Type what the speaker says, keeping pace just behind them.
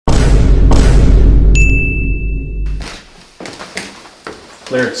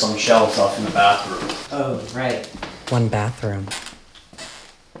cleared some shelves off in the bathroom. Oh, right. One bathroom.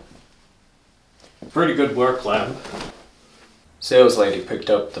 Pretty good work, Lamb. Sales lady picked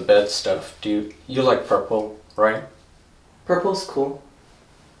up the bed stuff. You like purple, right? Purple's cool.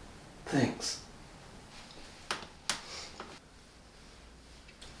 Thanks.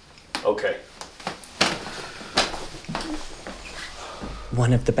 Okay.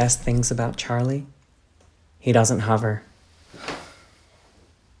 One of the best things about Charlie? He doesn't hover.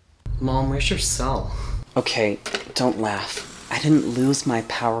 Mom, where's your cell? Okay, don't laugh. I didn't lose my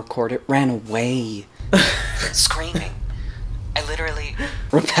power cord, it ran away. Screaming. I literally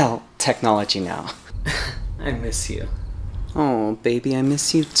repel technology now. I miss you. Oh, baby, I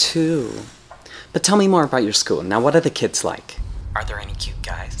miss you too. But tell me more about your school. Now, what are the kids like? Are there any cute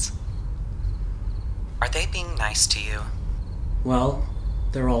guys? Are they being nice to you? Well,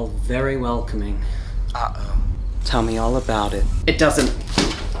 they're all very welcoming. Uh-oh. Tell me all about it. It doesn't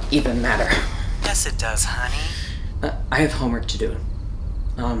even matter. Yes, it does, honey. I have homework to do.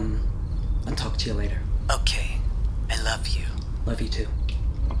 I'll talk to you later. Okay. I love you. Love you too.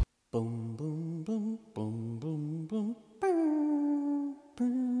 Boom, boom, boom, boom, boom, boom, boom,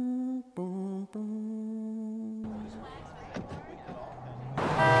 boom, boom, boom.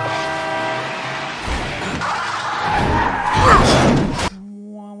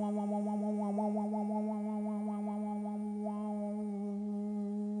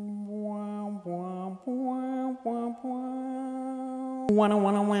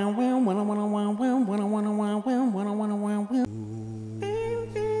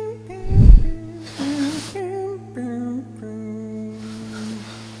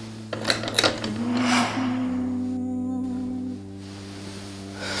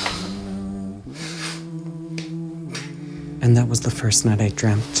 And that was the first night I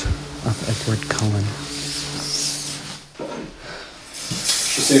dreamt of Edward Cullen.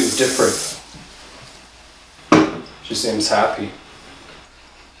 She seems different. She seems happy.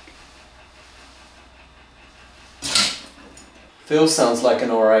 Phil sounds like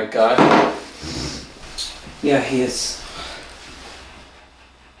an alright guy. Yeah, he is.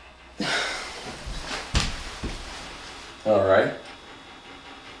 Alright.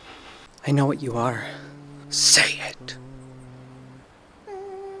 I know what you are. Say it.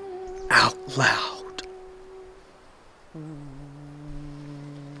 Out loud.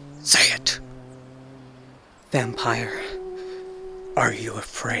 Say it. Vampire, are you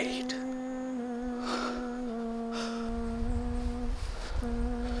afraid?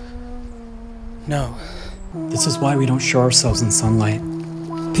 No. This is why we don't show ourselves in sunlight.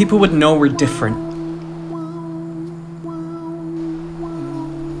 People would know we're different.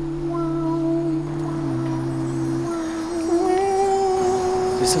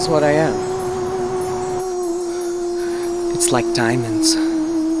 This is what I am. It's like diamonds.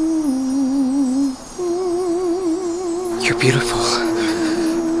 You're beautiful.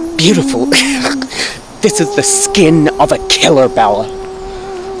 Beautiful. This is the skin of a killer, Bella.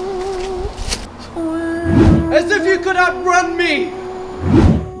 As if you could outrun me!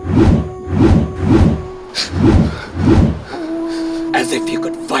 As if you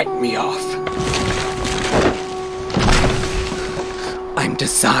could fight me off. I'm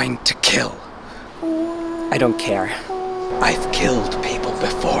designed to kill. I don't care. I've killed people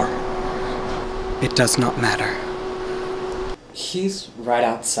before. It does not matter. He's right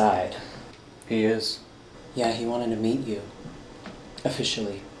outside. He is. Yeah, he wanted to meet you.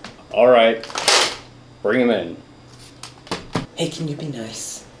 Officially. Alright. Bring him in. Hey, can you be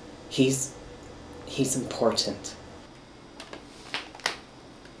nice? He's important.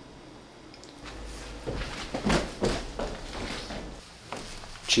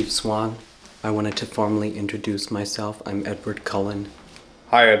 Chief Swan, I wanted to formally introduce myself. I'm Edward Cullen.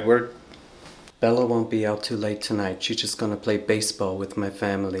 Hi, Edward. Bella won't be out too late tonight. She's just gonna play baseball with my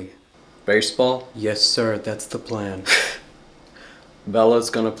family. Baseball? Yes, sir, that's the plan.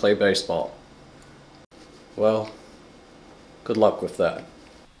 Bella's gonna play baseball. Well, good luck with that.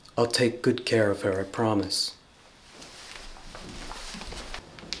 I'll take good care of her, I promise.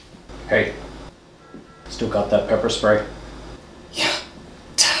 Hey, still got that pepper spray? Yeah,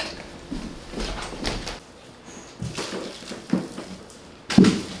 Dad.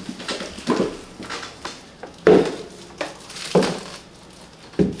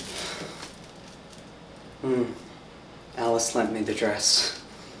 Alice lent me the dress.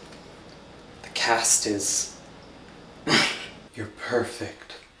 The cast is... You're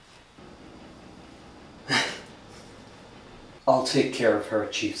perfect. I'll take care of her,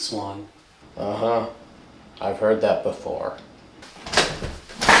 Chief Swan. Uh-huh. I've heard that before.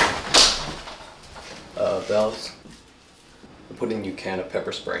 Bells? The put a new can of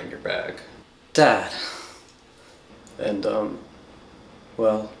pepper spray in your bag. Dad. And,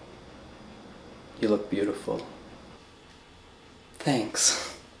 well, you look beautiful.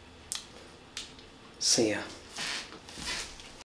 Thanks. See ya.